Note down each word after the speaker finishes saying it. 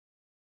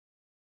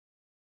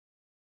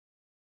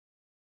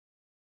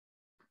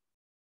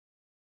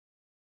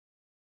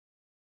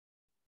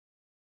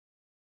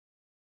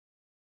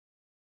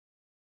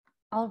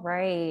All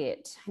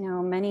right. I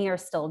know many are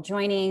still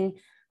joining,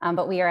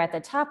 but we are at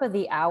the top of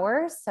the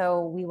hour,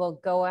 so we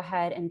will go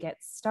ahead and get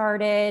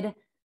started.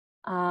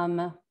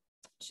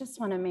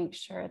 Just want to make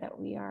sure that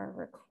we are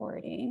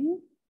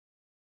recording.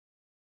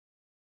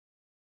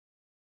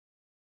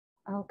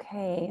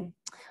 Okay.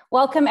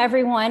 Welcome,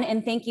 everyone,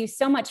 and thank you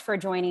so much for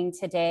joining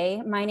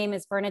today. My name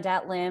is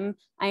Bernadette Lim.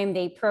 I am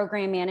the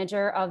program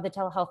manager of the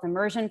Telehealth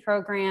Immersion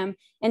Program,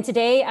 and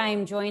today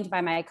I'm joined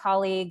by my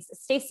colleagues,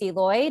 Stacy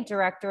Lloyd,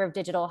 Director of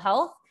Digital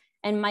Health,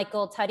 and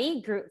Michael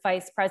Tuddy, Group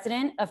Vice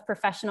President of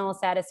Professional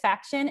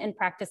Satisfaction and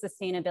Practice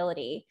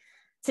Sustainability.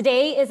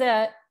 Today is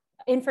an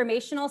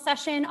informational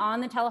session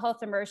on the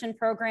Telehealth Immersion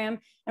Program,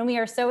 and we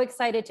are so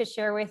excited to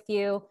share with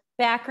you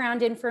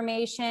background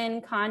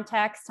information,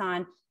 context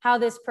on how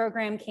this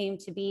program came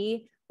to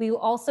be. We will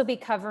also be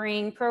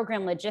covering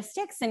program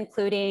logistics,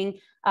 including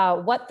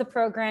what the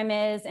program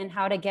is and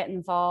how to get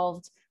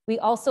involved. We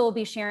also will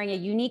be sharing a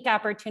unique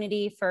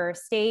opportunity for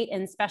state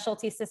and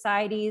specialty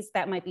societies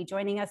that might be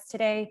joining us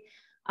today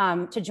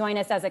to join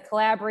us as a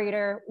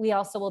collaborator. We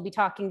also will be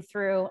talking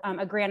through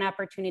a grant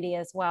opportunity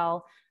as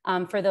well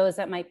for those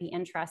that might be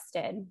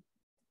interested.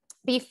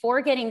 Before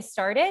getting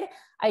started,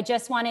 I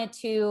just wanted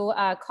to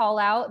call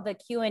out the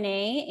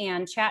Q&A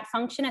and chat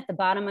function at the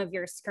bottom of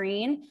your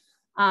screen.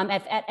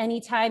 If at any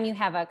time you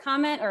have a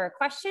comment or a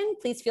question,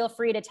 please feel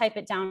free to type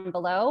it down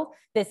below.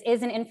 This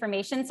is an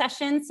information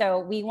session, so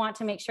we want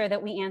to make sure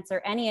that we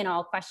answer any and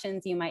all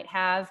questions you might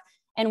have,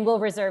 and we'll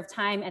reserve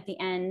time at the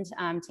end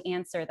to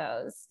answer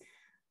those.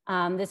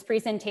 This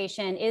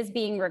presentation is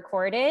being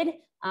recorded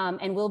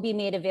and will be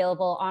made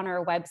available on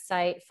our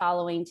website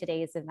following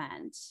today's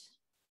event.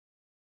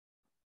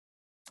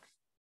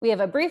 We have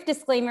a brief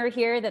disclaimer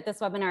here that this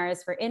webinar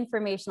is for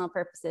informational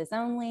purposes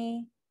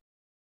only.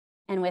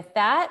 And with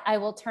that, I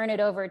will turn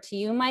it over to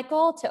you,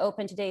 Michael, to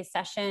open today's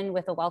session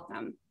with a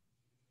welcome.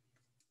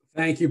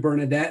 Thank you,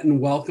 Bernadette, and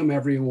welcome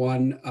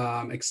everyone.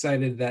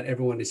 Excited that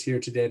everyone is here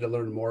today to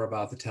learn more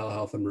about the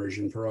Telehealth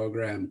Immersion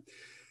Program.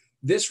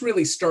 This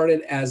really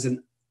started as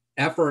an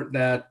effort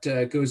that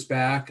goes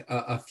back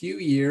a few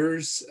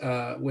years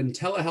when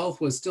telehealth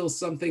was still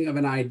something of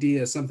an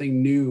idea,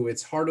 something new.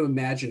 It's hard to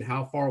imagine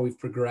how far we've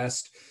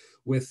progressed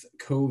with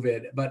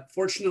COVID, but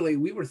fortunately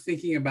we were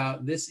thinking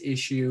about this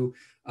issue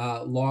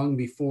long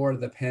before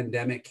the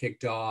pandemic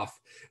kicked off.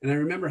 And I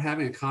remember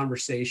having a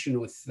conversation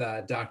with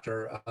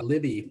Dr.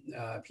 Libby,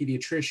 a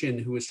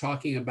pediatrician, who was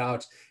talking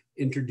about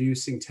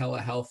introducing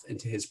telehealth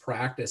into his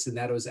practice, and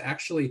that it was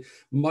actually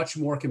much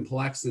more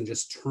complex than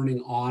just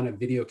turning on a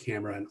video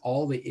camera and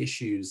all the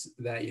issues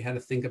that you had to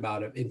think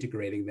about of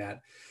integrating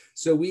that.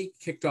 So we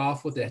kicked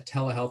off with a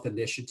telehealth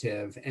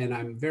initiative, and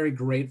I'm very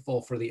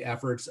grateful for the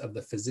efforts of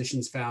the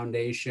Physicians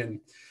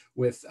Foundation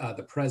with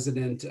the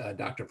president,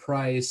 Dr.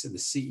 Price, and the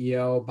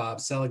CEO,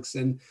 Bob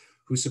Seligson,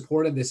 who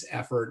supported this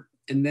effort.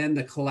 And then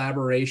the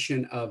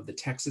collaboration of the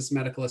Texas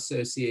Medical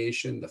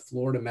Association, the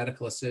Florida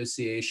Medical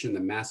Association, the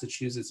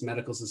Massachusetts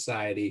Medical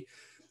Society.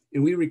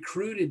 And we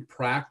recruited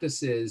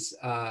practices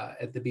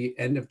at the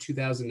end of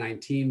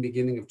 2019,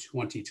 beginning of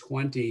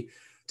 2020,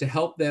 to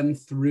help them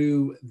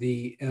through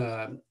the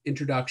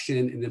introduction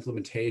and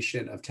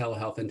implementation of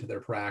telehealth into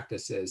their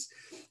practices.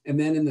 And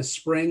then in the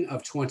spring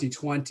of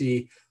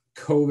 2020,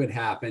 COVID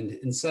happened.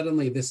 And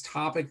suddenly this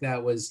topic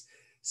that was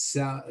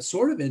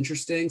sort of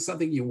interesting,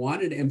 something you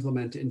wanted to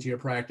implement into your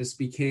practice,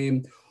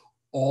 became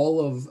all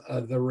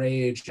of the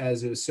rage,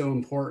 as it was so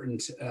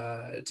important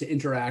to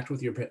interact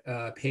with your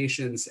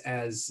patients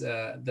as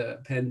the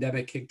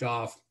pandemic kicked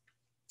off.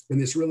 And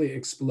this really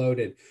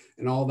exploded,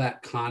 and all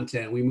that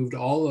content. We moved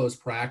all those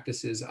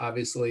practices,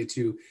 obviously,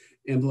 to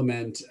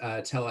implement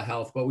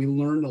telehealth, but we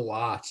learned a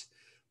lot.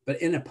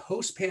 But in a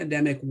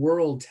post-pandemic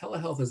world,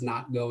 telehealth is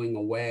not going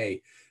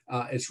away.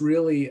 It's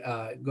really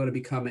going to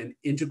become an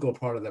integral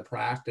part of the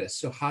practice.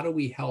 So how do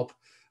we help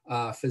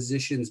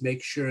physicians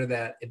make sure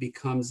that it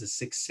becomes a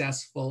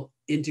successful,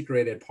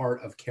 integrated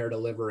part of care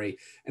delivery?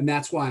 And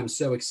that's why I'm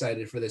so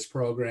excited for this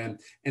program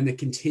and the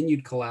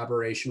continued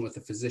collaboration with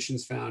the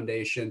Physicians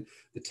Foundation,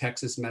 the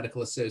Texas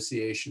Medical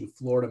Association,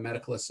 Florida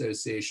Medical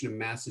Association, and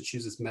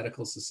Massachusetts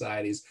Medical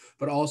Societies,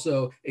 but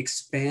also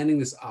expanding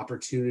this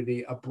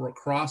opportunity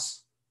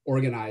across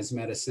organized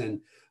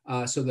medicine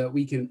so that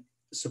we can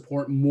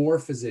support more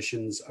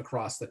physicians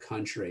across the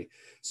country.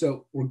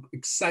 So we're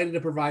excited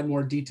to provide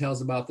more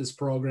details about this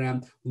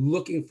program.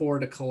 Looking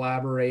forward to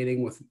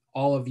collaborating with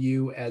all of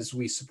you as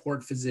we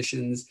support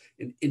physicians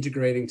in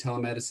integrating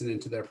telemedicine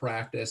into their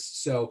practice.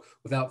 So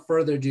without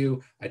further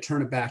ado, I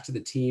turn it back to the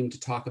team to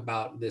talk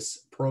about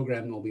this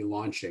program we'll be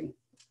launching.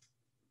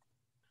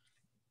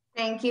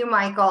 Thank you,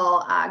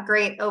 Michael.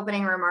 Great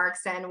opening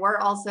remarks. And we're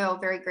also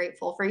very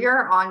grateful for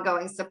your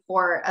ongoing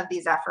support of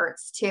these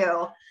efforts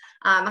too.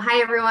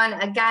 Hi, everyone.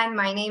 Again,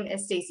 my name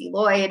is Stacy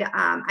Lloyd.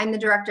 I'm the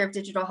Director of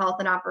Digital Health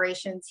and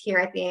Operations here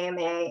at the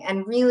AMA,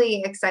 and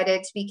really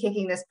excited to be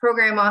kicking this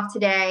program off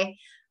today.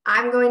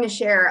 I'm going to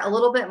share a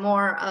little bit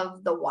more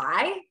of the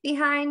why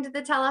behind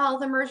the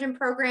Telehealth Immersion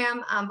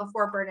Program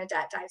before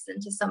Bernadette dives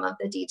into some of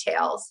the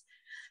details.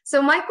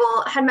 So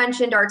Michael had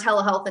mentioned our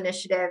telehealth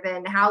initiative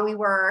and how we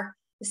were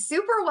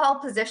super well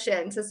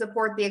positioned to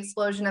support the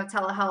explosion of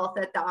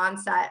telehealth at the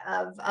onset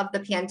of the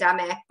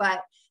pandemic.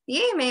 But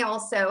the AMA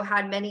also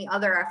had many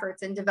other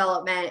efforts in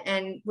development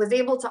and was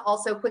able to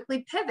also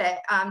quickly pivot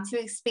to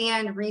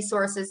expand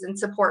resources and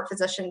support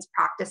physicians'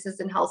 practices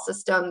and health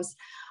systems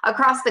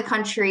across the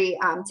country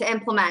to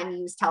implement and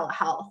use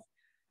telehealth.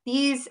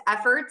 These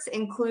efforts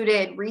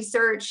included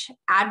research,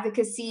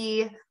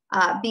 advocacy,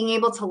 being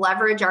able to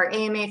leverage our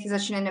AMA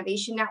Physician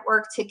Innovation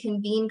Network to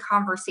convene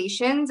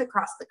conversations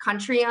across the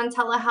country on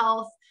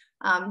telehealth,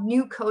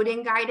 new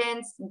coding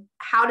guidance,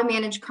 how to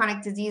manage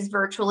chronic disease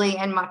virtually,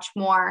 and much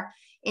more.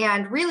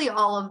 And really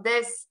all of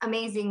this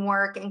amazing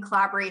work and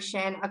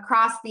collaboration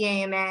across the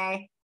AMA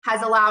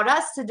has allowed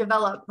us to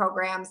develop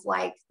programs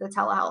like the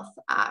Telehealth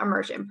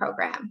Immersion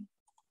Program.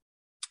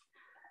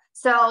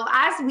 So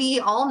as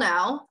we all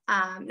know,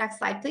 next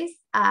slide, please.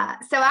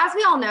 So as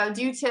we all know,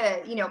 due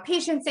to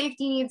patient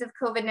safety needs of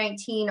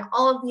COVID-19,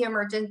 all of the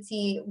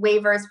emergency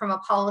waivers from a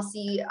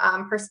policy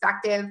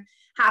perspective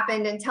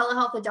happened, and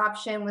telehealth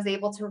adoption was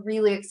able to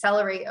really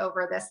accelerate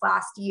over this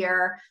last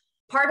year.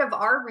 Part of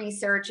our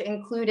research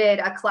included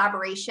a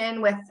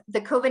collaboration with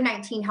the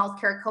COVID-19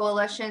 Healthcare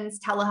Coalition's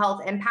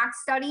Telehealth Impact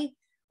Study,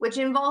 which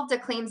involved a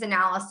claims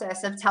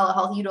analysis of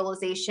telehealth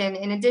utilization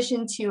in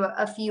addition to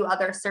a few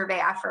other survey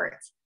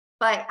efforts.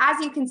 But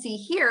as you can see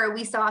here,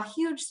 we saw a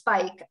huge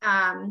spike,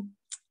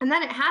 and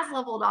then it has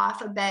leveled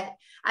off a bit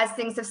as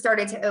things have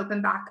started to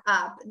open back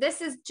up.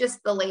 This is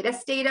just the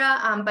latest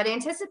data, but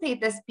anticipate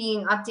this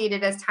being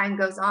updated as time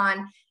goes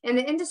on. And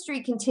the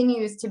industry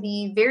continues to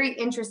be very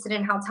interested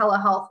in how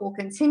telehealth will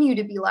continue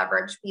to be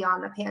leveraged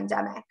beyond the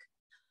pandemic.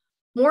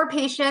 More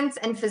patients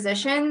and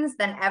physicians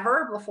than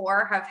ever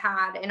before have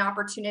had an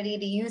opportunity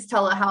to use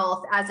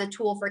telehealth as a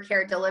tool for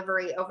care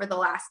delivery over the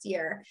last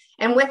year.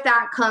 And with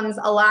that comes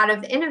a lot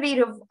of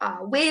innovative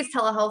ways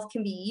telehealth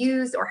can be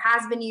used or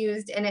has been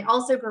used. And it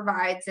also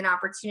provides an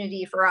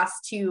opportunity for us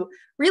to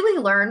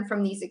really learn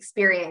from these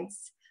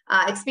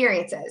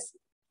experiences.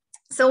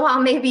 So while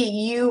maybe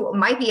you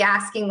might be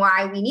asking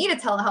why we need a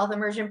telehealth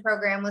immersion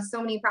program with so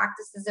many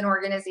practices and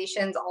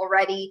organizations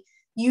already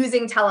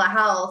using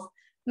telehealth,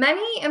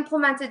 many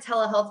implemented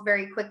telehealth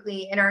very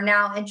quickly and are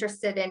now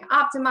interested in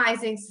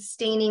optimizing,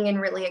 sustaining, and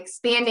really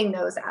expanding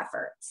those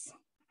efforts.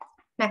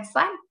 Next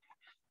slide.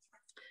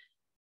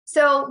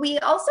 So we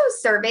also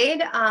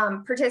surveyed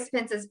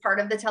participants as part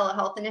of the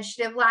telehealth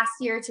initiative last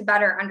year to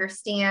better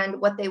understand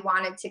what they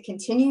wanted to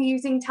continue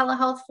using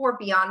telehealth for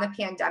beyond the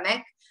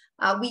pandemic.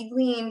 We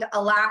gleaned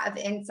a lot of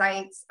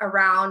insights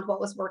around what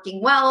was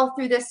working well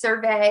through this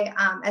survey,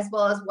 as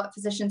well as what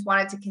physicians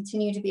wanted to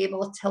continue to be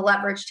able to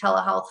leverage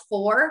telehealth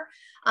for,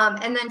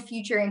 and then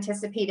future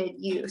anticipated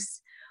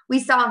use. We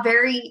saw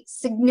very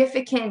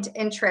significant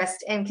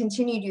interest in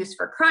continued use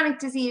for chronic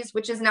disease,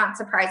 which is not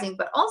surprising,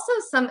 but also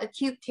some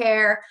acute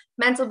care,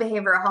 mental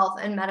behavioral health,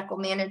 and medical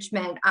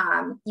management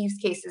use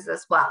cases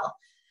as well.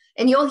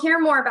 And you'll hear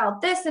more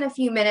about this in a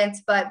few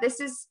minutes, but this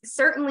is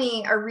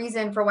certainly a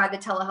reason for why the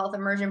Telehealth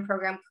Immersion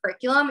Program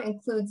curriculum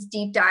includes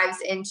deep dives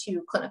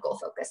into clinical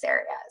focus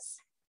areas.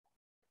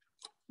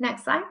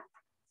 Next slide.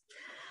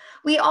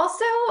 We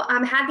also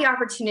had the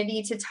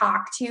opportunity to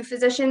talk to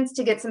physicians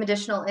to get some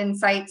additional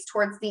insights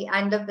towards the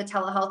end of the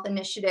telehealth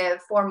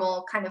initiative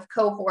formal kind of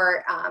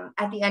cohort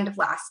at the end of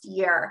last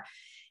year.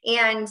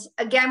 And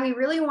again, we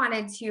really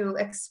wanted to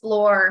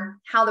explore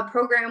how the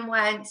program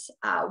went,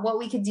 what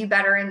we could do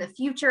better in the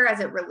future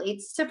as it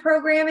relates to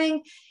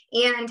programming,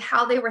 and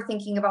how they were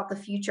thinking about the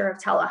future of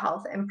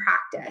telehealth in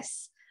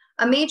practice.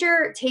 A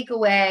major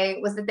takeaway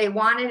was that they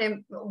wanted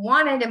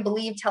and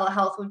believed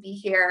telehealth would be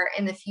here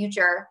in the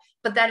future,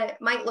 but that it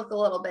might look a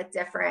little bit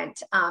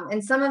different.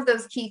 And some of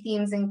those key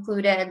themes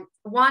included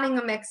wanting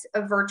a mix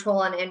of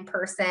virtual and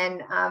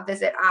in-person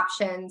visit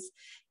options,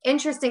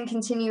 interest in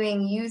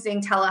continuing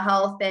using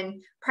telehealth,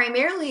 and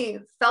primarily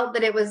felt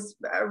that it was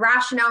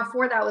rationale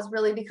for that was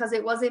really because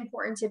it was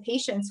important to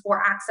patients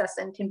for access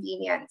and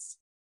convenience.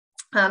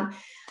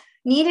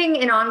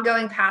 Needing an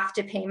ongoing path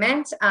to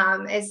payment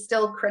is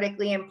still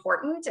critically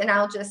important. And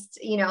I'll just,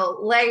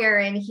 layer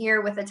in here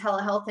with the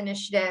telehealth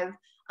initiative,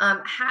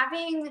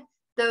 having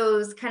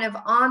those kind of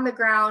on the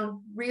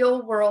ground,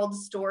 real world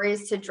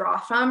stories to draw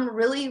from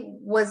really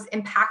was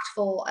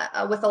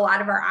impactful with a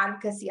lot of our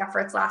advocacy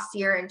efforts last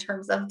year in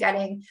terms of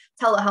getting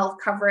telehealth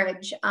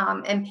coverage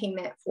and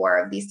payment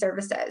for these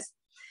services.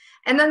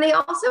 And then they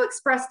also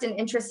expressed an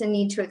interest and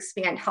need to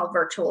expand how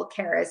virtual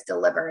care is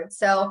delivered.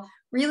 So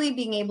really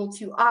being able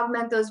to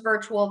augment those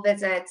virtual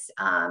visits,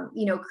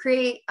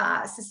 create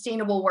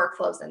sustainable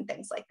workflows and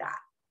things like that.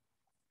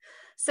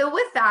 So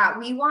with that,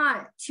 we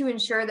want to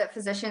ensure that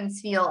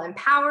physicians feel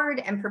empowered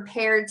and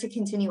prepared to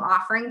continue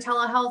offering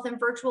telehealth and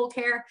virtual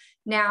care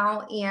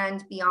now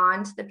and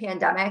beyond the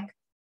pandemic.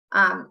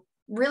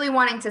 Really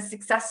wanting to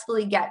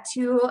successfully get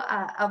to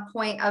a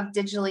point of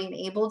digitally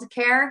enabled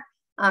care.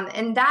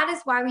 And that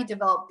is why we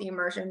developed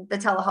the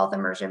Telehealth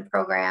Immersion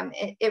Program.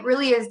 It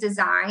really is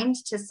designed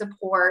to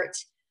support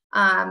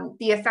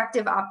the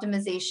effective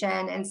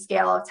optimization and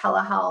scale of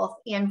telehealth,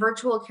 and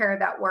virtual care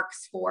that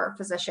works for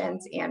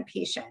physicians and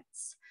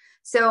patients.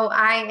 So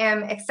I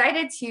am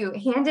excited to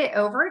hand it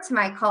over to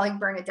my colleague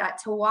Bernadette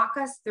to walk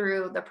us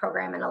through the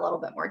program in a little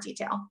bit more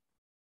detail.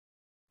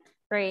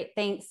 Great,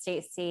 thanks,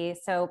 Stacy.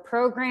 So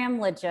program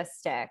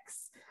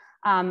logistics.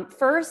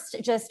 First,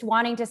 just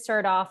wanting to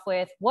start off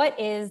with what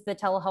is the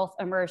Telehealth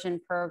Immersion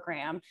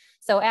Program?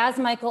 So as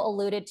Michael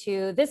alluded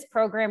to, this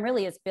program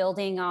really is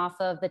building off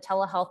of the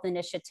telehealth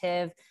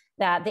initiative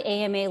that the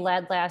AMA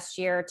led last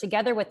year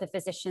together with the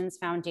Physicians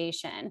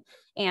Foundation.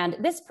 And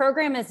this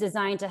program is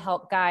designed to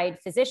help guide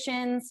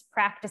physicians,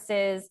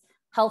 practices,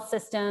 health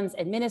systems,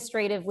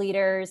 administrative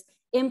leaders,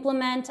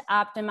 implement,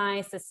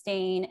 optimize,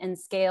 sustain, and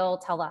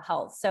scale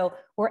telehealth. So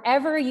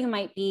wherever you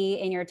might be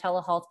in your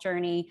telehealth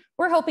journey,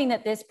 we're hoping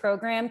that this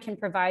program can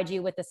provide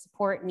you with the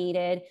support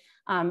needed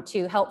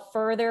to help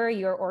further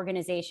your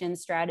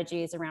organization's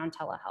strategies around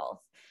telehealth.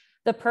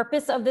 The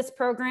purpose of this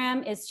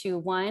program is to,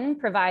 1,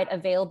 provide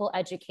available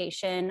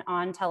education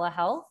on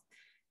telehealth,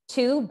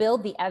 2,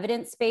 build the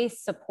evidence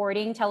base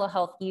supporting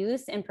telehealth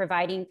use and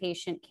providing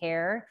patient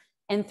care,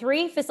 and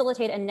 3,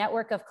 facilitate a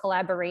network of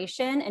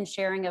collaboration and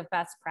sharing of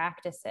best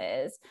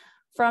practices.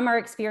 From our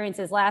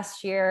experiences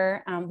last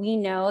year, we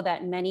know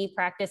that many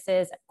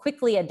practices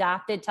quickly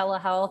adopted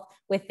telehealth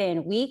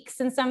within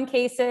weeks in some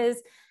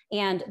cases.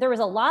 And there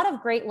was a lot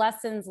of great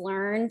lessons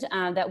learned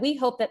that we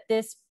hope that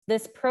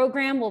this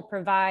program will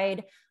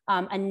provide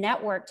a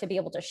network to be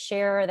able to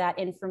share that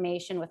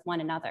information with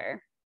one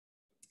another.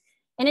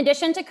 In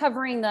addition to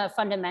covering the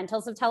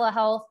fundamentals of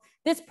telehealth,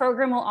 this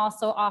program will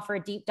also offer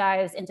deep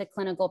dives into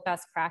clinical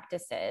best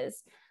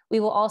practices. We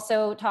will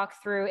also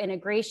talk through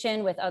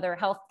integration with other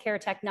healthcare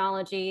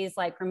technologies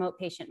like remote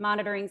patient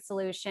monitoring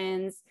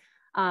solutions,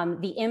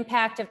 the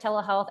impact of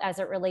telehealth as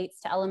it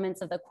relates to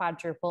elements of the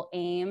quadruple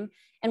aim,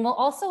 and we'll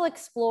also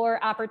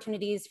explore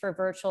opportunities for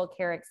virtual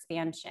care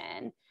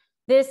expansion.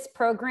 This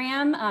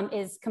program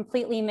is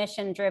completely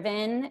mission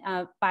driven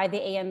by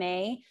the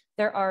AMA.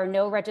 There are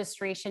no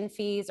registration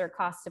fees or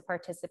costs to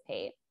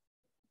participate.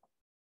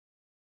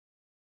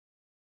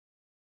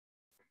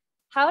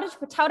 How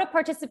to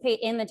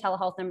participate in the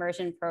Telehealth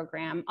Immersion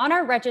Program. On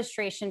our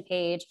registration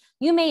page,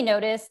 you may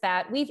notice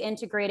that we've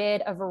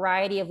integrated a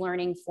variety of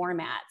learning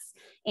formats.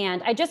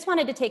 And I just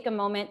wanted to take a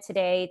moment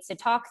today to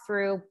talk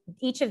through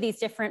each of these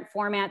different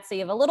formats so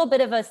you have a little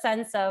bit of a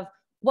sense of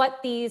what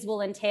these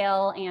will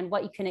entail and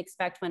what you can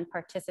expect when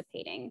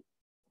participating.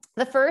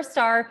 The first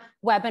are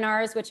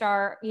webinars, which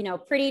are,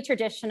 pretty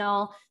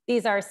traditional.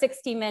 These are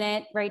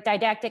 60-minute,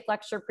 didactic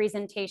lecture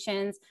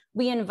presentations.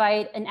 We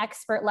invite an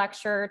expert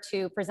lecturer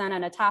to present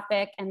on a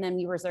topic, and then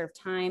we reserve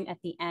time at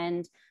the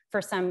end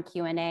for some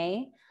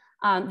Q&A.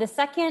 The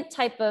second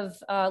type of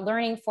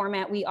learning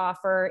format we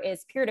offer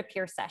is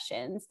peer-to-peer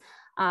sessions.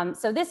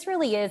 So this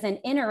really is an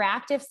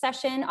interactive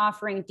session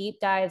offering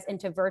deep dives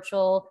into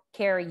virtual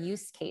care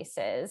use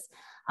cases.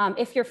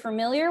 If you're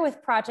familiar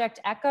with Project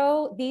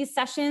Echo, these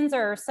sessions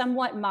are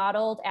somewhat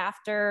modeled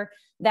after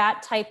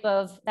that type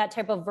of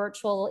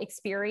virtual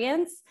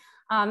experience.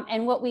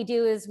 And what we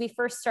do is we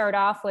first start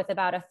off with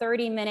about a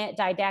 30-minute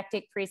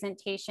didactic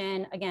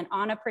presentation, again,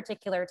 on a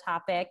particular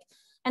topic.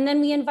 And then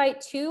we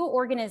invite 2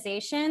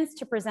 organizations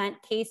to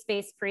present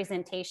case-based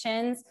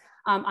presentations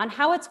on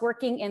how it's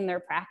working in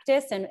their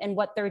practice and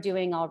what they're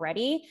doing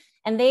already.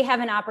 And they have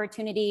an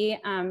opportunity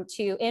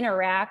to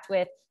interact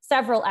with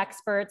several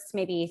experts,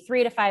 maybe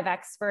 3 to 5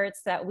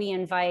 experts that we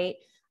invite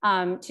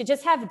to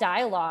just have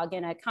dialogue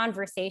and a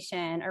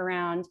conversation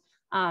around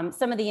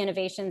some of the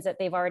innovations that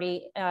they've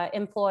already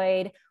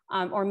employed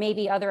or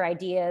maybe other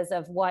ideas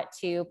of what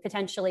to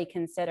potentially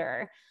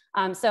consider.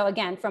 So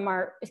again, from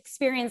our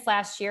experience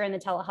last year in the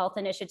telehealth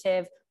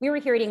initiative, we were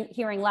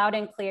hearing loud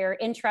and clear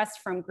interest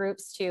from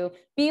groups to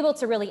be able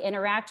to really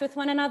interact with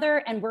one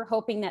another. And we're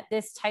hoping that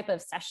this type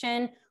of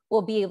session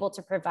will be able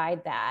to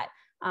provide that.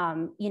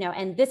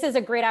 And this is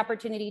a great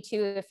opportunity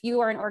too. If you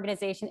are an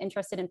organization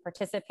interested in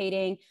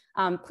participating,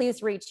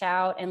 please reach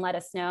out and let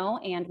us know,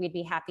 and we'd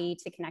be happy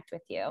to connect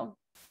with you.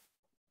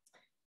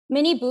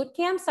 Mini boot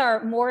camps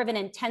are more of an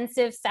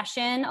intensive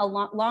session,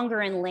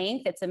 longer in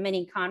length. It's a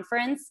mini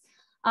conference.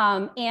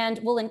 And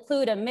will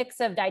include a mix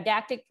of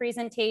didactic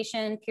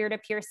presentation,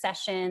 peer-to-peer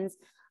sessions,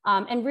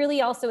 and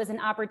really also is an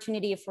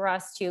opportunity for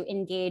us to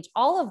engage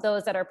all of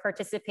those that are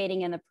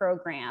participating in the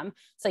program.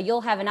 So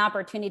you'll have an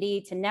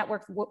opportunity to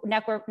network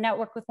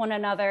with one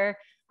another.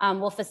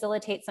 We'll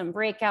facilitate some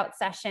breakout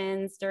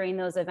sessions during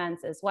those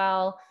events as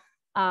well.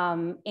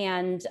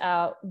 And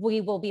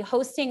we will be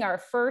hosting our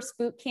first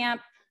boot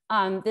camp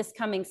this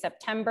coming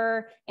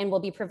September, and we'll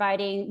be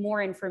providing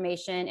more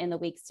information in the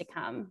weeks to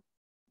come.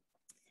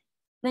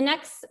 The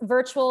next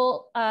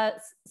virtual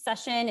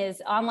session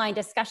is online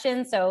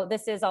discussion. So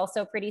this is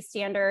also pretty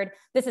standard.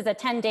 This is a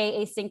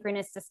 10-day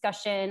asynchronous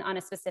discussion on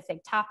a specific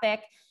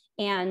topic,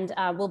 and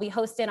will be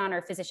hosted on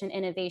our Physician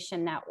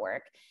Innovation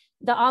Network.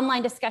 The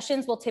online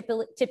discussions will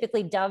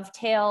typically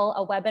dovetail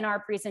a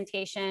webinar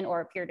presentation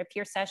or a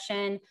peer-to-peer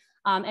session.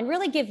 and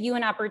really give you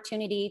an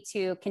opportunity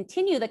to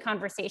continue the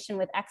conversation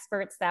with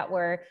experts that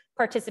were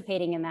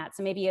participating in that.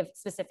 So maybe you have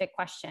specific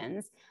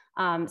questions.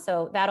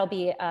 So that'll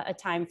be a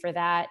time for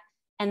that.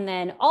 And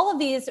then all of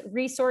these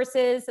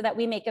resources that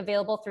we make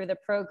available through the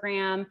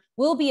program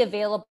will be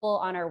available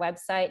on our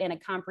website in a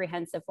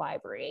comprehensive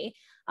library.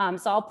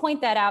 So I'll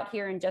point that out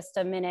here in just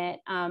a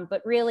minute.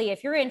 But really,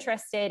 if you're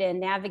interested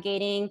in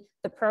navigating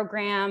the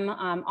program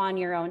on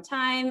your own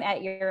time,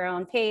 at your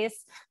own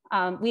pace,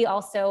 we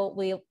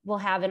will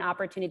have an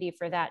opportunity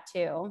for that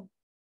too.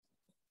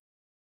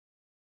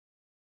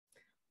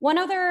 One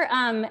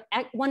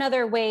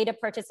other way to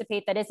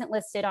participate that isn't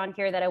listed on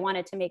here that I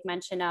wanted to make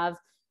mention of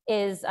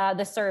is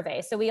the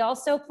survey. So we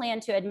also plan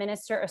to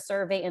administer a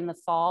survey in the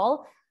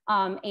fall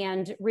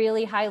and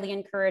really highly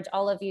encourage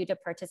all of you to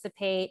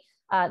participate.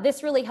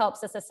 This really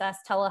helps us assess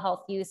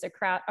telehealth use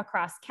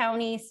across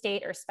county,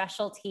 state, or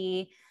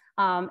specialty,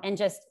 and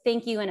just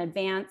thank you in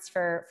advance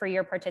for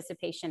your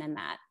participation in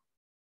that.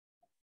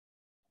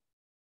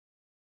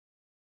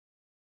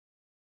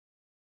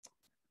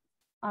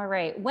 All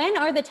right, when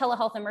are the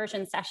telehealth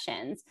immersion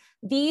sessions?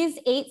 These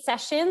 8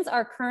 sessions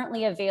are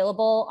currently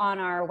available on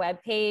our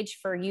webpage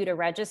for you to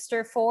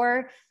register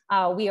for.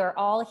 We are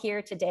all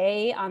here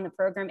today on the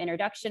program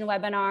introduction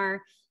webinar,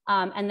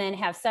 and then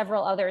have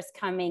several others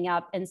coming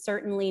up, and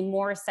certainly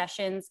more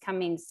sessions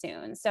coming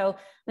soon. So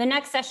the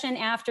next session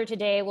after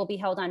today will be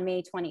held on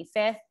May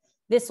 25th.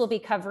 This will be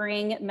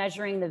covering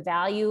measuring the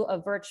value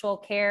of virtual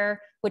care,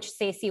 which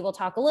Stacey will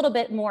talk a little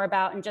bit more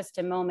about in just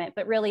a moment.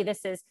 But really,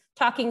 this is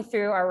talking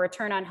through our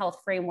return on health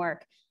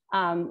framework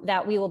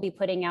that we will be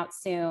putting out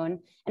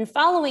soon. And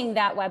following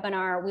that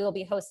webinar, we will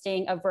be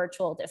hosting a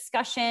virtual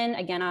discussion,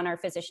 again, on our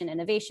Physician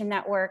Innovation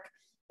Network.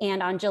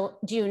 And on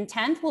June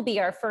 10th will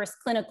be our first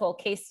clinical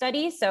case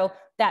study. So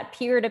that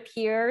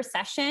peer-to-peer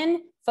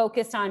session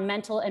focused on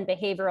mental and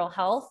behavioral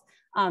health,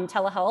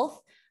 telehealth.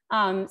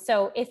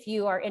 So if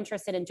you are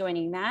interested in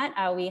joining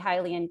that, we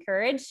highly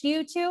encourage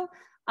you to.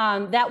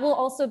 That will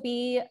also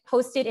be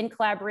hosted in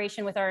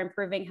collaboration with our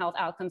Improving Health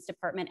Outcomes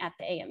Department at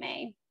the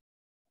AMA.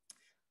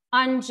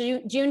 On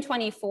June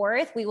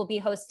 24th, we will be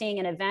hosting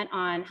an event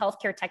on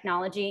healthcare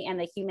technology and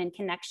the human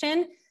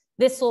connection.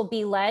 This will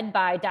be led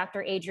by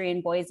Dr.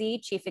 Adrienne Boise,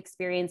 Chief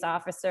Experience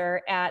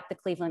Officer at the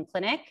Cleveland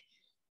Clinic.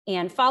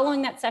 And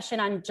following that session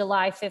on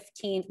July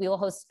 15th, we will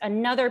host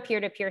another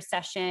peer-to-peer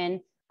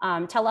session,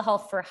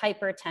 telehealth for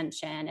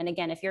hypertension. And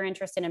again, if you're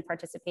interested in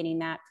participating in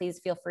that, please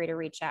feel free to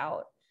reach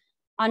out.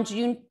 On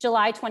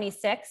July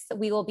 26th,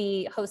 we will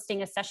be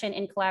hosting a session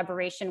in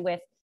collaboration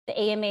with the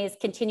AMA's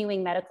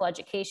Continuing Medical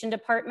Education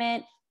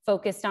Department,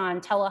 focused on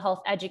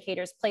Telehealth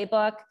Educators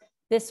Playbook.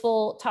 This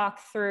will talk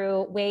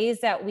through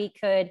ways that we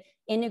could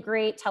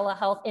integrate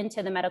telehealth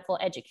into the medical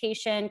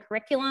education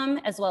curriculum,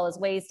 as well as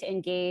ways to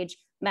engage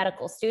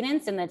medical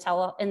students in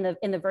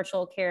the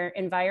virtual care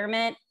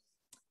environment.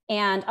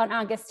 And on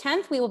August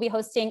 10th, we will be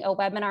hosting a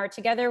webinar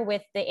together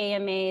with the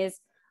AMA's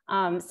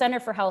Center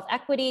for Health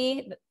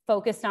Equity,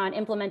 focused on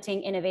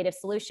implementing innovative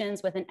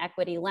solutions with an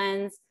equity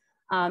lens,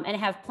 and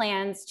have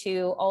plans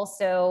to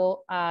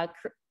also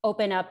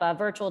open up a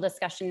virtual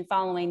discussion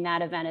following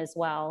that event as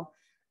well.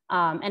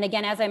 And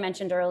again, as I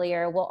mentioned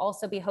earlier, we'll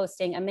also be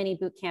hosting a mini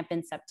boot camp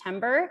in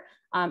September,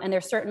 and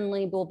there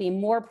certainly will be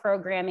more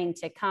programming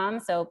to come.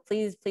 So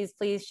please, please,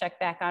 please check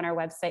back on our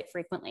website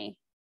frequently.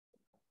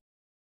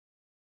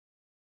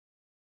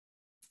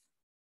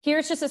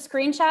 Here's just a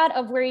screenshot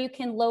of where you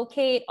can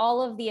locate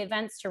all of the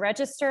events to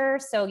register.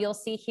 So you'll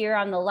see here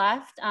on the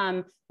left,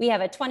 we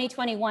have a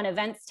 2021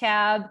 events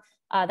tab.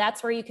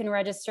 That's where you can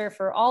register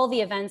for all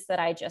the events that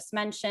I just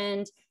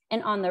mentioned.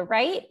 And on the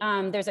right,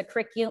 there's a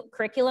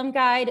curriculum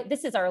guide.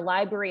 This is our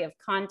library of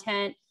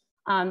content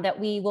that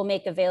we will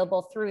make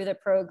available through the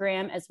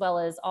program, as well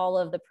as all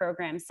of the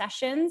program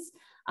sessions.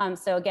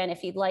 So again,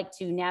 if you'd like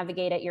to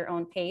navigate at your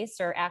own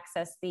pace or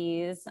access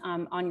these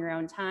on your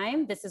own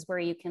time, this is where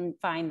you can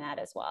find that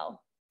as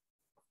well.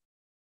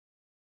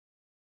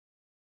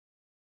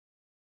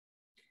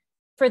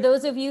 For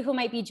those of you who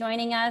might be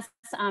joining us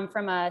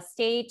from a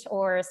state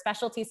or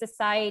specialty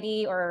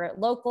society or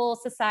local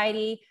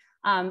society,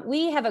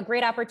 we have a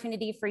great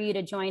opportunity for you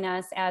to join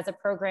us as a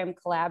program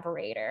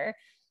collaborator.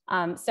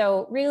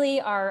 So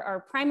really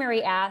our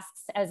primary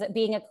asks as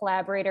being a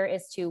collaborator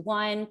is to,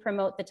 one,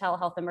 promote the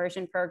Telehealth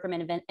Immersion Program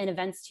and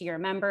events to your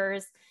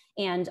members,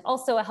 and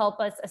also help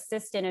us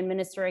assist in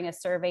administering a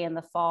survey in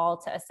the fall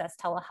to assess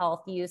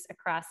telehealth use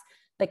across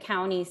the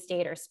county,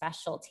 state, or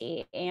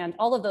specialty. And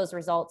all of those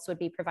results would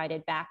be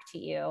provided back to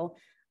you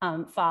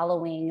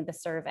following the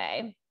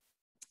survey.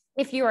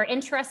 If you are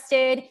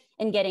interested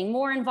in getting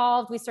more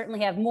involved, we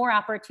certainly have more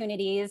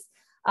opportunities.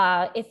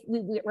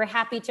 We're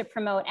happy to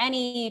promote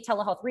any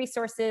telehealth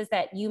resources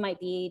that you might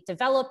be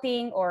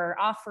developing or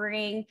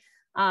offering.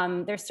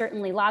 There's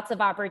certainly lots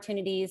of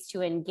opportunities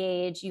to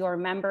engage your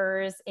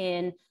members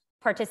in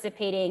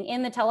participating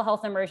in the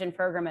Telehealth Immersion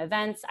Program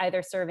events,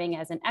 either serving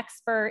as an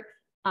expert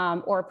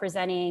or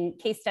presenting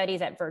case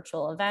studies at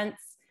virtual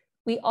events.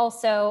 We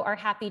also are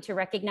happy to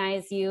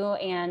recognize you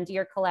and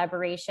your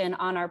collaboration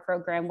on our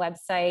program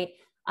website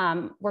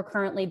We're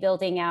currently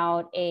building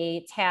out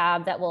a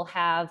tab that will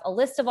have a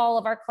list of all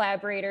of our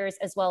collaborators,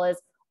 as well as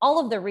all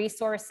of the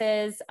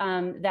resources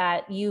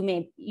that you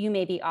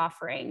may be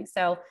offering.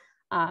 So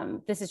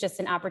this is just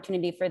an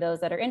opportunity for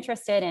those that are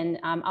interested, and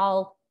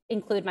I'll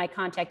include my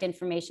contact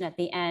information at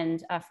the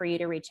end for you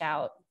to reach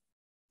out.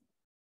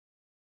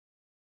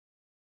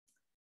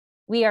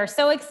 We are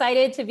so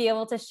excited to be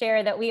able to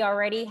share that we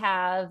already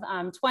have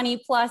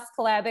 20 plus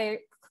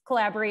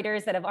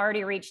collaborators that have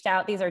already reached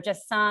out. These are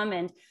just some,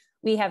 and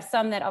we have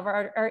some that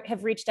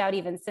have reached out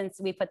even since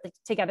we put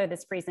together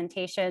this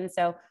presentation.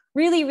 So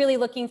really, really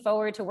looking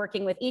forward to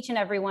working with each and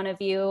every one of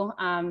you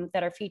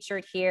that are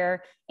featured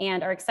here,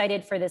 and are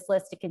excited for this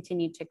list to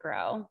continue to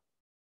grow.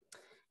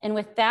 And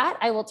with that,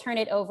 I will turn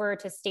it over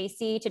to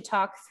Stacy to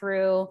talk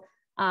through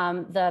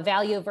the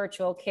Value of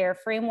Virtual Care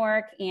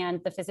framework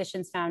and the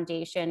Physicians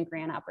Foundation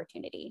grant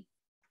opportunity.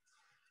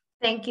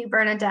 Thank you,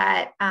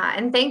 Bernadette.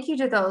 And thank you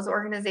to those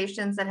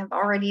organizations that have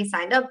already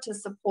signed up to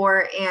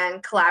support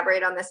and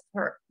collaborate on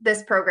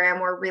this program.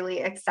 We're really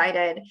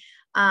excited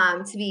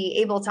to be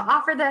able to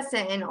offer this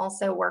and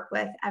also work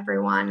with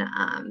everyone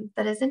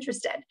that is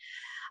interested.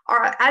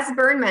 As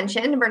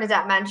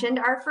Bernadette mentioned,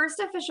 our first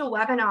official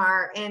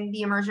webinar in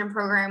the immersion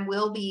program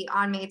will be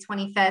on May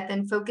 25th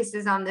and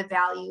focuses on the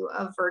value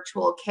of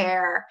virtual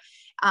care.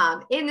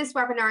 In this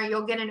webinar,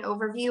 you'll get an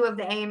overview of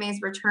the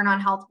AMA's return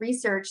on health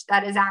research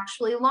that is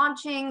actually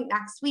launching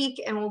next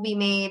week and will be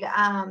made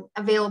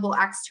available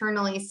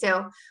externally.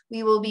 So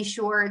we will be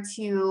sure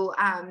to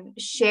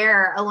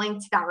share a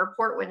link to that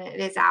report when it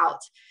is out.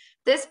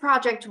 This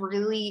project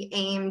really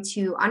aimed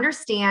to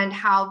understand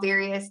how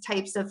various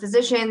types of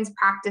physicians,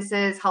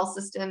 practices, health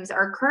systems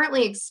are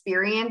currently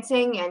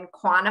experiencing and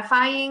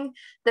quantifying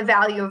the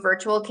value of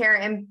virtual care,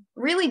 and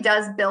really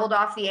does build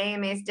off the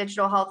AMA's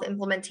digital health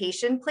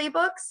implementation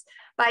playbooks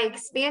by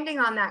expanding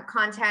on that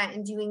content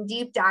and doing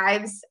deep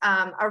dives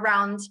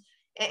around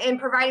and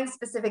providing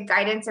specific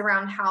guidance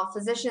around how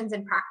physicians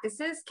and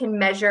practices can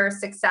measure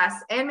success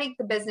and make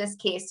the business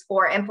case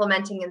for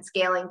implementing and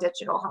scaling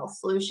digital health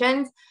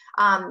solutions,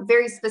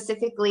 very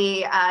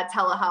specifically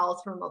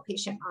telehealth, remote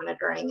patient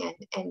monitoring,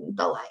 and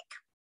the like.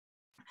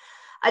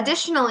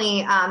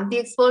 Additionally, the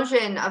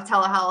explosion of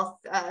telehealth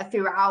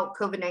throughout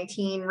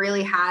COVID-19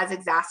 really has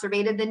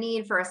exacerbated the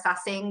need for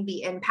assessing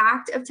the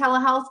impact of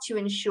telehealth to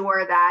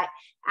ensure that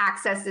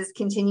access is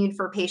continued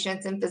for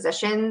patients and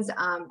physicians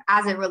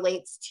as it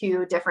relates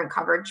to different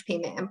coverage,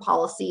 payment, and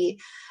policy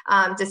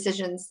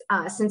decisions,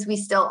 since we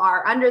still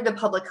are under the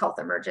public health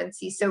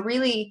emergency. So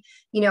really,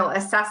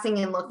 assessing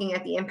and looking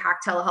at the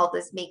impact telehealth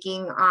is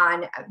making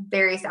on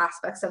various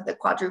aspects of the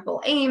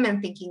quadruple aim,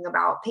 and thinking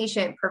about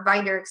patient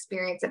provider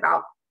experience,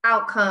 about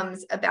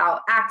outcomes, about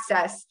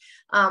access,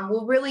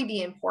 will really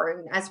be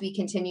important as we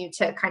continue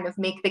to kind of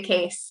make the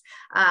case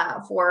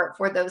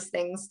for those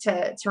things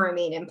to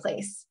remain in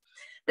place.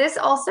 This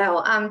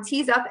also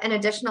tees up an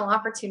additional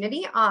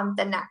opportunity on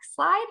the next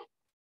slide.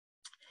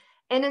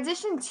 In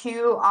addition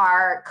to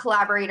our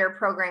collaborator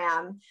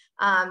program,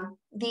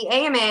 the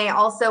AMA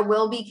also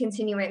will be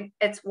continuing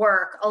its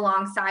work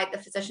alongside the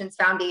Physicians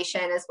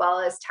Foundation, as well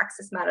as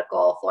Texas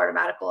Medical, Florida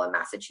Medical, and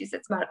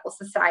Massachusetts Medical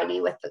Society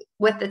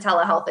with the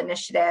telehealth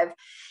initiative.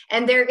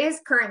 And there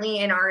is currently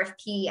an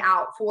RFP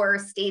out for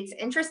states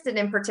interested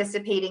in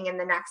participating in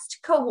the next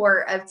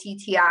cohort of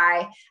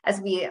TTI,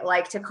 as we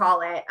like to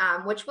call it,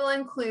 which will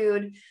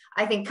include,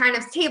 I think, kind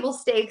of table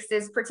stakes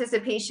is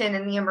participation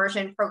in the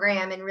immersion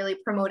program and really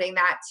promoting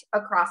that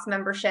across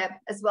membership,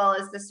 as well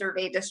as the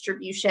survey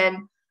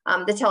distribution,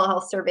 the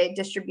telehealth survey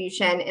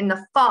distribution in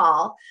the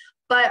fall,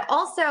 but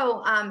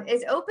also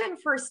is open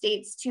for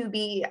states to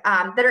be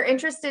that are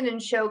interested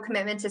and show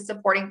commitment to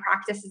supporting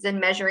practices and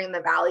measuring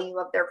the value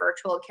of their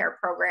virtual care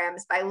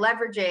programs by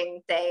leveraging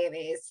the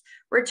AMA's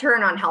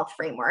return on health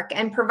framework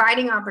and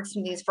providing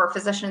opportunities for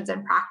physicians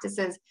and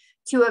practices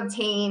to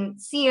obtain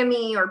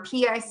CME or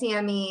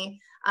PICME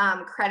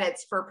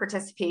credits for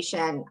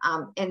participation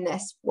in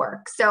this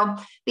work. So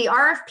the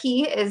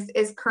RFP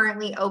is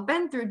currently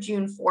open through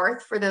June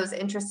 4th for those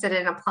interested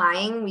in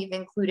applying. We've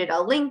included a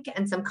link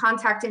and some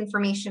contact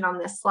information on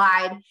this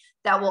slide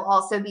that will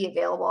also be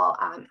available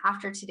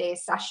after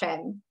today's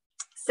session.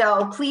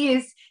 So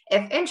please,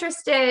 if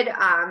interested,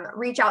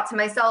 reach out to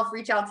myself,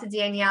 reach out to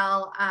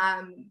Danielle,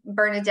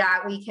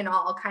 Bernadette. We can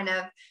all kind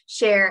of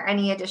share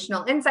any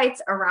additional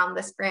insights around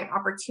this grant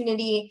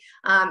opportunity.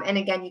 And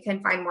again, you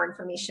can find more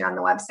information on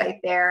the website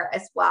there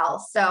as well.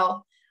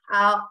 So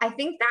I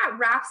think that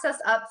wraps us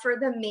up for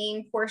the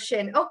main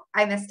portion. Oh,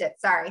 I missed it,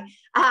 sorry.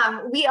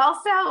 We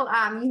also,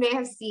 you may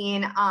have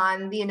seen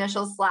on the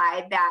initial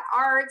slide that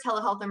our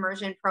telehealth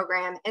immersion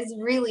program is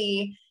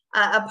really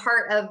a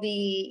part of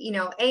the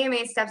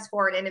AMA Steps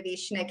Forward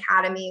Innovation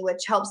Academy,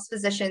 which helps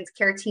physicians,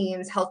 care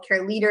teams,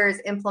 healthcare leaders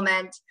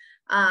implement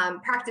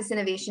practice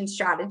innovation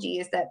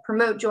strategies that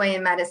promote joy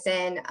in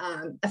medicine,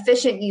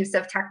 efficient use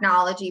of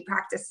technology,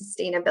 practice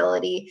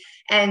sustainability,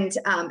 and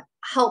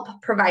help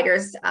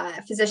providers,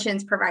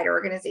 physicians, provider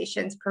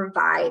organizations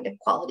provide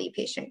quality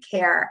patient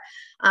care.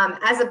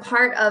 As a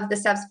part of the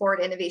Steps Forward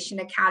Innovation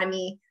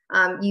Academy,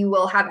 you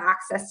will have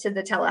access to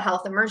the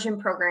Telehealth Immersion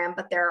Program,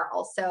 but there are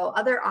also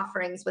other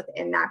offerings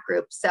within that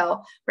group.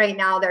 So right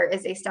now there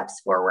is a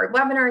Steps Forward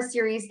webinar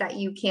series that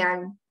you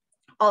can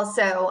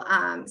also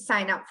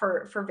sign up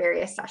for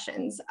various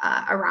sessions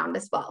around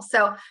as well.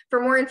 So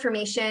for more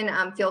information,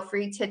 feel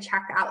free to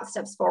check out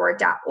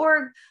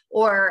stepsforward.org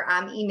or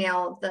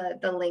email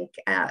the link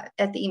at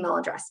the email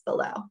address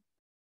below.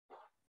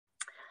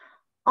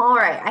 All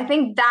right, I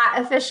think that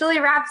officially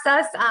wraps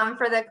us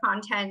for the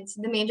content,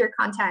 the major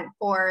content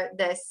for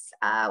this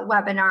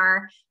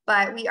webinar,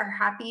 but we are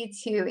happy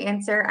to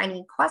answer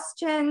any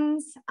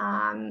questions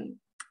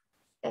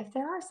if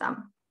there are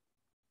some.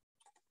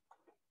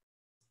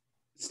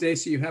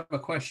 Stacy, you have a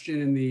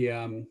question in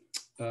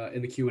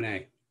the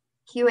Q&A.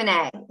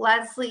 Q&A.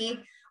 Leslie,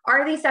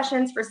 are these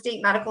sessions for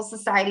state medical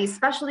societies,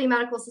 specialty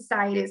medical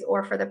societies,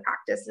 or for the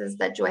practices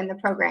that join the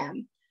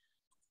program?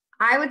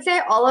 I would say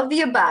all of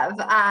the above.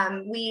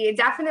 We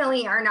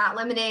definitely are not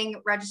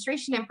limiting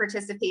registration and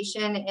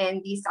participation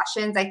in these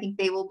sessions. I think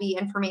they will be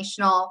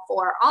informational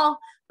for all,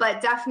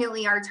 but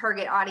definitely our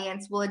target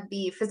audience would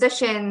be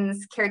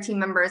physicians, care team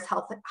members,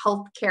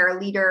 healthcare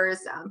leaders,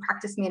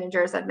 practice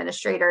managers,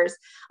 administrators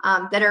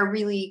that are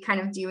really kind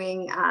of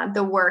doing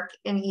the work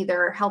in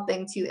either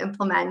helping to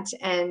implement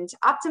and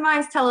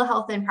optimize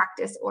telehealth in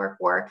practice, or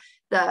for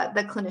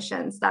the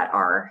clinicians that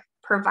are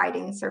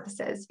providing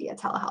services via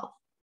telehealth.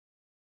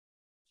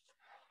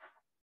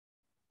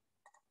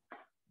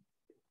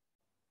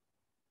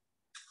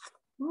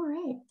 All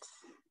right.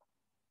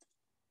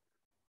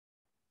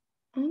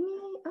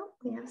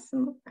 We have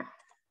some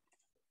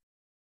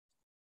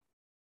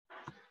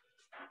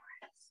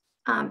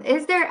more.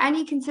 Is there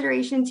any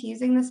consideration to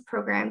using this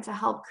program to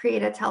help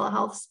create a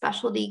telehealth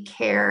specialty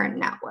care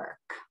network?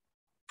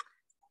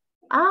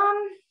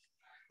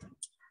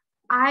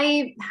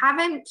 I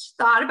haven't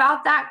thought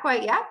about that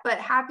quite yet, but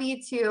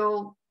happy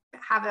to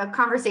have a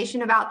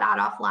conversation about that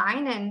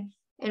offline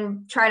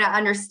and try to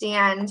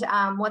understand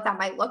what that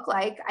might look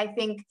like. I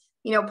think,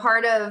 you know,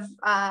 part of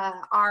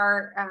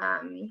our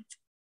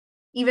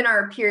even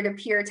our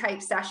peer-to-peer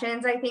type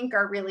sessions, I think,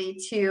 are really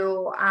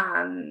to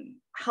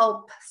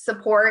help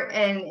support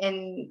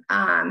and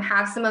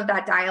have some of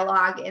that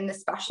dialogue in the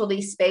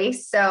specialty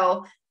space.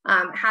 So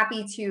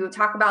happy to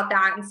talk about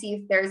that and see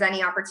if there's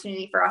any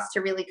opportunity for us to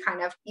really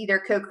kind of either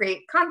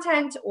co-create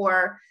content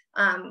or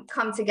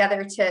come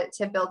together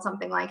to build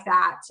something like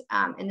that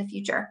in the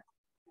future.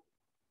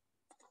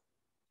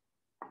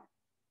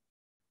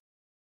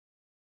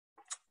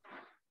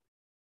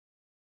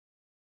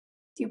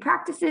 Do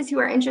practices who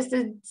are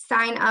interested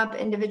sign up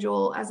as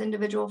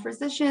individual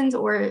physicians,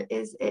 or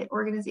is it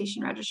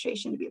organization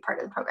registration to be a part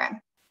of the program?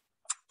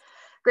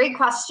 Great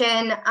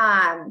question.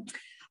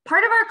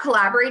 Part of our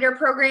collaborator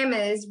program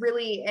is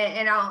really,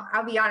 and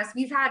I'll be honest,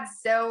 we've had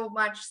so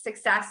much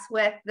success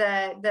with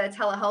the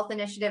telehealth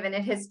initiative, and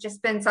it has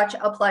just been such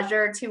a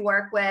pleasure to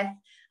work with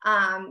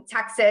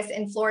Texas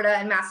and Florida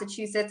and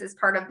Massachusetts as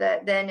part of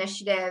the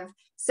initiative.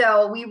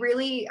 So we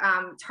really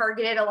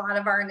targeted a lot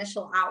of our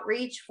initial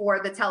outreach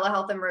for the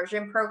Telehealth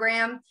Immersion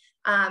Program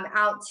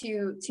out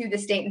to the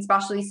state and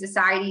specialty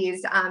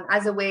societies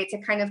as a way to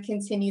kind of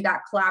continue that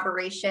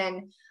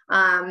collaboration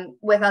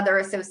with other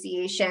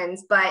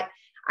associations. But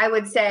I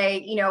would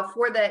say, you know,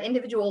 for the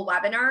individual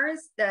webinars,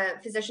 the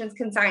physicians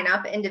can sign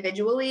up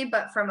individually,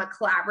 but from a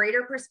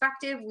collaborator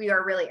perspective, we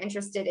are really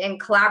interested in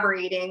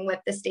collaborating with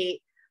the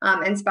state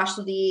and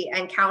specialty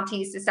and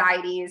county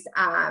societies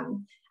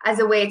as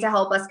a way to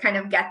help us kind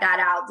of get that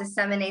out,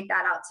 disseminate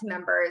that out to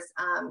members,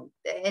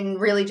 and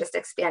really just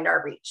expand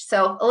our reach.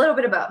 So a little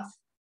bit of both.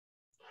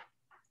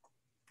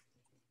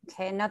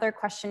 Okay, another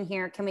question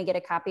here. Can we get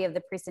a copy of the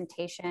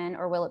presentation,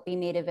 or will it be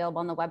made available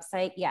on the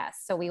website?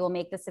 Yes, so we will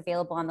make this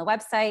available on the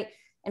website,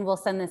 and we'll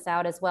send this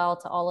out as well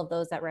to all of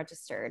those that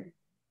registered.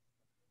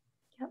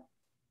 Yep.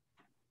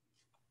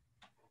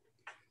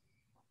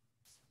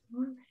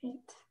 All right.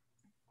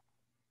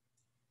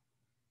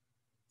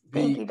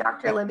 Thank you,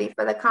 Dr. Libby,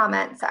 for the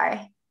comment. Sorry.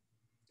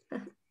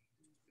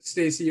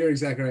 Stacy, you're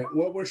exactly right.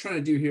 What we're trying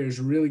to do here is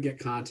really get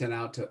content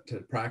out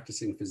to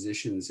practicing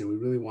physicians, and we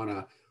really want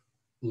to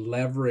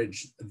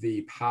leverage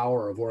the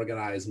power of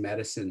organized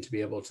medicine to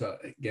be able to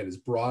get as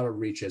broad a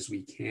reach as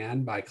we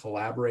can by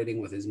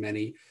collaborating with as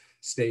many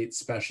state,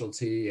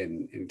 specialty,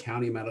 and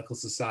county medical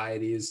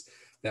societies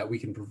that we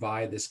can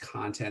provide this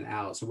content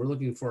out. So we're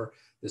looking for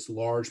this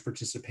large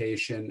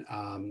participation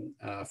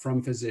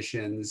from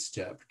physicians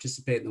to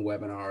participate in the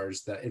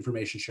webinars, the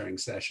information sharing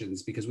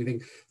sessions, because we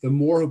think the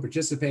more who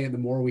participate, the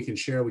more we can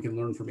share, we can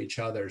learn from each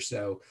other.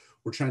 So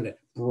we're trying to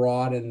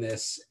broaden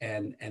this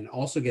and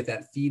also get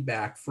that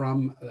feedback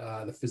from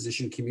the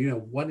physician community.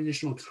 What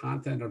additional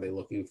content are they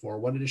looking for?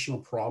 What additional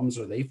problems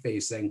are they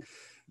facing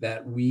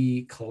that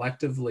we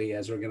collectively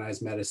as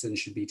organized medicine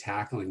should be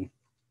tackling?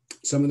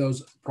 Some of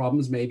those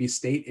problems may be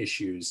state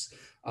issues,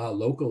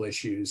 local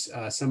issues.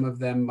 Some of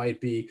them might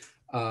be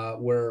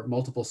where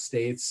multiple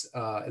states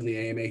and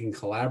the AMA can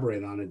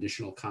collaborate on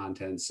additional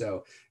content.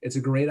 So it's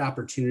a great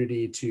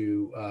opportunity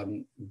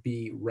to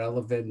be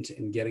relevant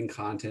in getting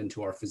content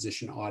to our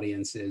physician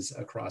audiences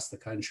across the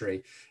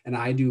country. And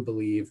I do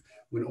believe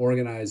when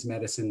organized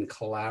medicine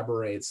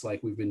collaborates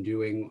like we've been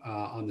doing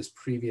on this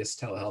previous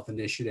telehealth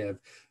initiative,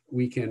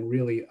 we can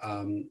really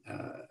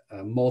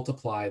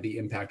multiply the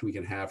impact we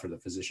can have for the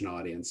physician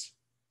audience.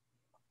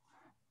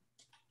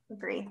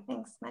 Agree.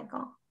 Thanks,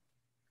 Michael.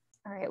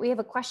 All right, we have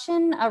a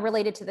question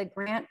related to the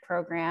grant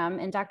program.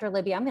 And Dr.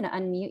 Libby, I'm going to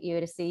unmute you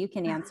to see you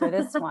can answer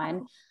this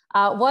one.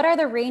 What are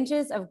the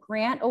ranges of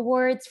grant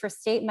awards for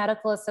state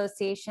medical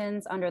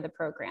associations under the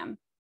program?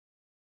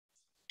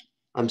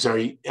 I'm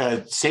sorry,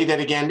 say that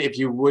again, if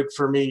you would,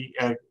 for me.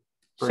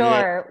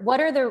 Sure.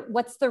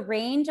 What's the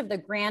range of the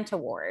grant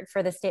award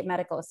for the state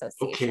medical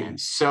association? Okay,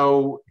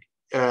 so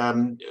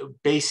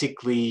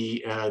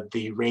basically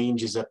the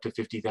range is up to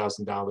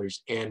 $50,000.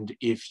 And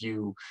if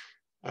you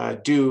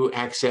do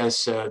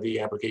access the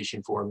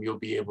application form, you'll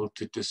be able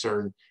to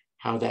discern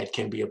how that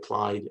can be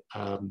applied.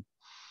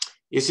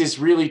 This is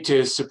really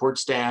to support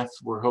staff.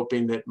 We're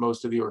hoping that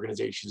most of the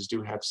organizations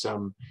do have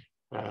some,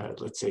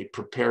 let's say,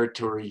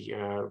 preparatory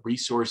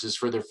resources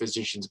for their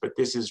physicians, but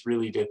this is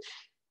really to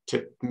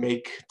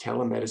make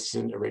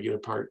telemedicine a regular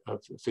part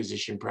of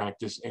physician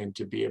practice and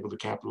to be able to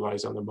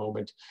capitalize on the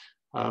moment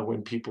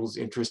when people's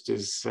interest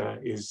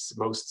is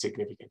most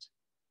significant.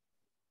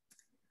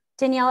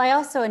 Danielle, I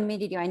also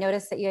unmuted you. I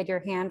noticed that you had your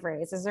hand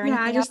raised. Is there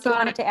anything else you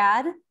wanted to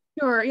add?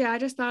 Sure. Yeah, I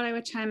just thought I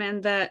would chime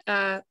in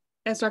that,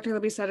 as Dr.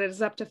 Libby said, it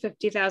is up to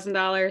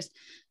 $50,000,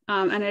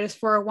 and it is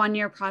for a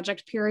one-year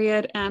project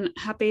period. And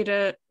happy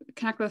to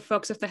connect with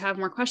folks if they have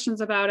more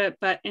questions about it.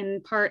 But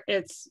in part,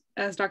 it's,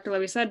 as Dr.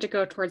 Libby said, to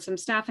go towards some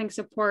staffing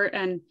support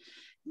and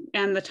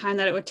the time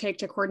that it would take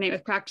to coordinate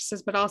with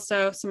practices, but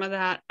also some of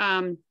that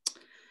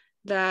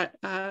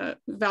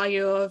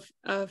value of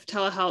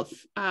telehealth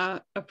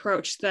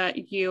approach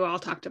that you all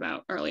talked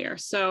about earlier.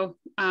 So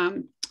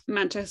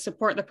meant to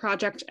support the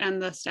project and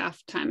the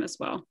staff time as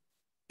well.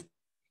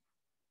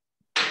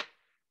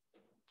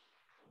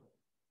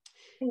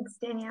 Thanks,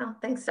 Danielle.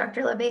 Thanks,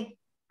 Dr. Libby.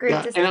 Great.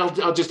 Yeah, and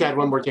I'll just add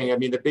one more thing. I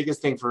mean, the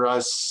biggest thing for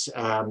us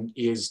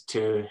is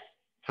to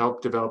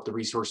help develop the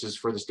resources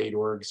for the state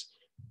orgs,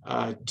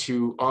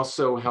 to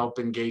also help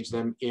engage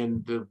them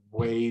in the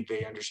way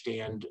they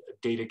understand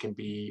data can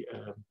be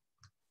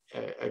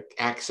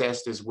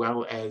accessed, as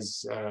well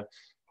as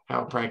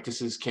how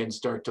practices can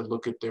start to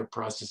look at their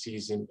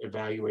processes and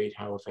evaluate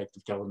how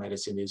effective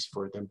telemedicine is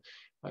for them.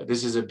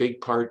 This is a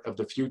big part of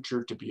the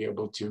future, to be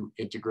able to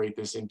integrate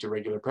this into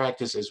regular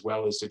practice as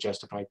well as to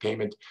justify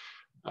payment.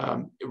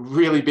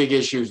 Really big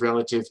issues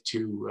relative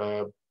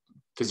to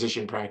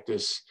physician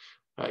practice.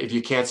 If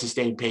you can't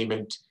sustain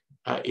payment,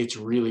 it's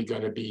really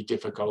going to be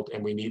difficult,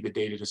 and we need the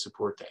data to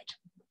support that.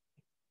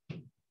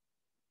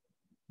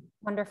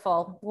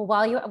 Wonderful. Well,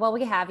 while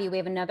we have you, we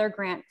have another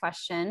grant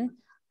question.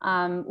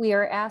 We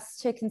are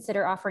asked to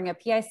consider offering a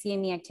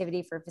PICME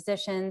activity for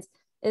physicians.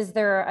 Is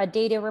there a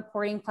data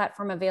reporting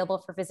platform available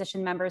for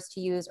physician members to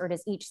use, or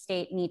does each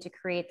state need to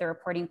create the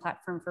reporting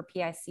platform for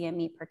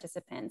PICME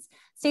participants?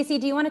 Stacy,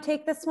 do you want to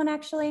take this one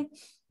actually?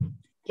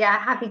 Yeah,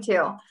 happy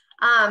to.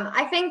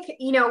 I think,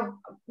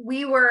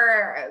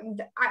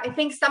 I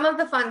think some of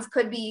the funds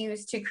could be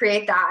used to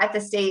create that at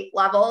the state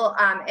level.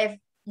 If,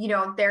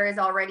 there is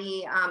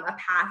already a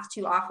path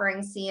to offering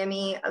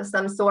CME of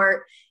some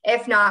sort.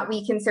 If not,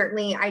 we can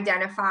certainly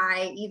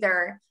identify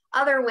either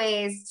other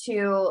ways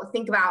to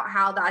think about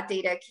how that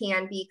data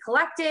can be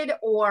collected,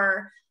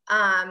 or,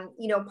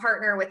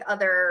 partner with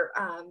other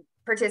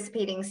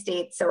participating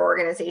states or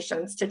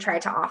organizations to try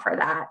to offer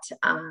that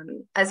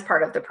as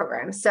part of the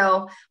program.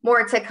 So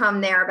more to come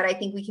there, but I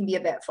think we can be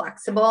a bit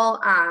flexible.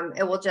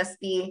 It will just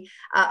be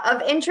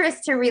of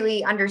interest to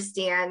really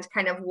understand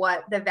kind of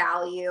what the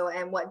value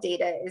and what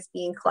data is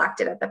being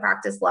collected at the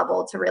practice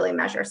level to really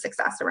measure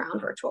success around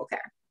virtual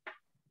care.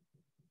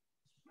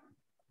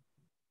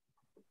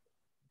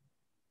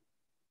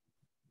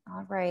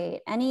 All right,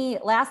 any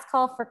last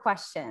call for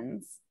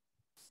questions?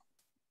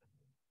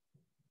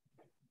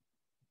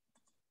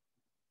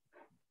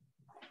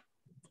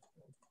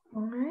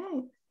 All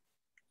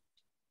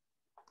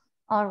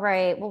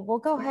right. Well, we'll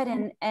go ahead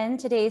and end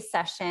today's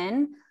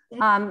session.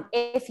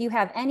 If you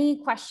have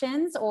any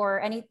questions or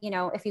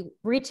if you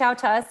reach out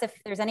to us, if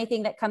there's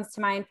anything that comes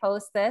to mind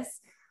post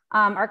this,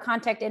 our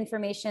contact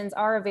informations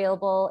are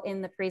available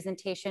in the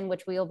presentation,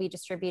 which we will be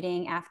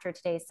distributing after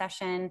today's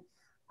session.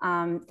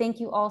 Thank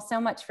you all so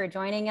much for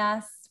joining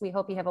us. We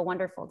hope you have a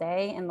wonderful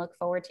day and look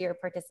forward to your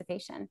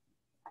participation.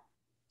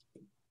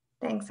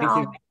 Thanks all.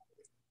 Thank you.